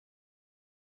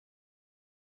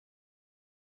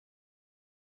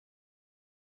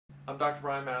I'm Dr.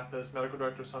 Brian Matthys, Medical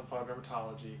Director of Sunflower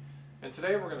Dermatology, and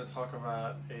today we're going to talk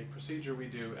about a procedure we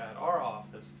do at our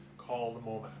office called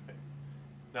mole mapping.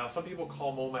 Now, some people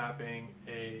call mole mapping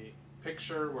a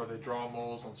picture where they draw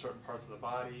moles on certain parts of the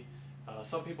body.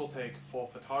 Some people take full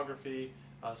photography.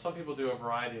 Some people do a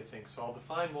variety of things. So I'll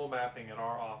define mole mapping at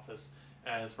our office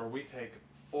as where we take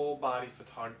full body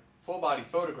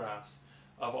photographs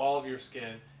of all of your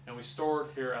skin, and we store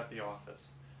it here at the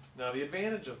office. Now, the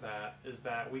advantage of that is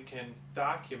that we can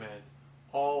document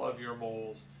all of your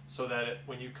moles so that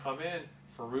when you come in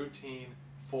for routine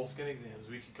full skin exams,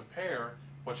 we can compare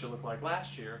what you looked like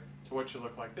last year to what you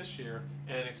look like this year,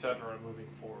 and etc. moving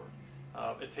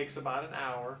forward. It takes about an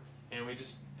hour, and we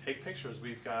just take pictures.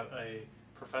 We've got a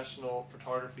professional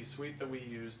photography suite that we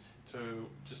use to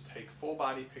just take full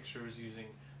body pictures using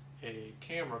a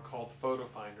camera called Photo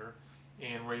Finder,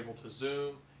 and we're able to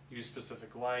zoom, use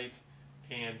specific light,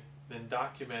 and then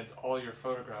document all your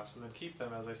photographs and then keep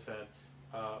them, as I said,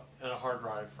 in a hard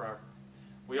drive forever.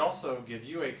 We also give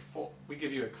you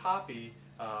a copy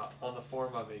on the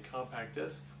form of a compact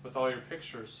disc with all your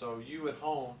pictures, so you at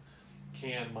home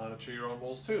can monitor your own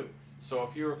moles too. So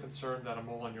if you were concerned that a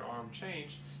mole on your arm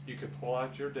changed, you could pull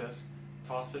out your disc,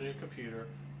 toss it in your computer,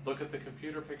 look at the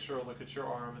computer picture or look at your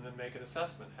arm, and then make an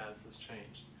assessment: has this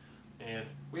changed? And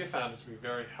we have found it to be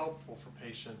very helpful for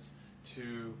patients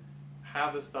to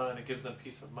have this done. It gives them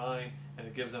peace of mind, and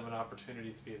it gives them an opportunity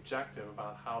to be objective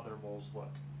about how their moles look.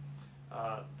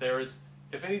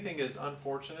 If anything is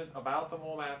unfortunate about the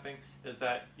mole mapping, is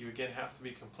that you again have to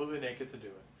be completely naked to do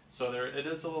it. So it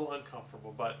is a little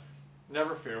uncomfortable, but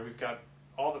never fear. We've got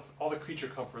all the creature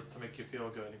comforts to make you feel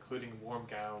good, including warm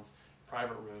gowns,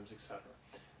 private rooms, etc.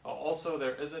 Also,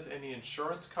 there isn't any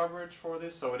insurance coverage for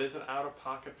this, so it is an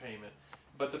out-of-pocket payment.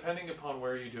 But depending upon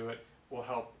where you do it,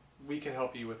 we can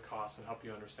help you with costs and help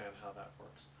you understand how that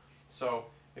works. So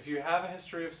if you have a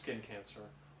history of skin cancer,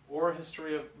 or a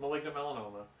history of malignant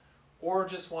melanoma, or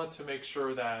just want to make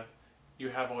sure that you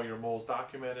have all your moles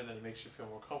documented and it makes you feel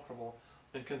more comfortable,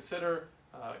 then consider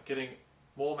getting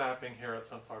mole mapping here at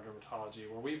Sunflower Dermatology,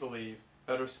 where we believe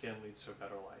better skin leads to a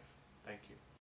better life. Thank you.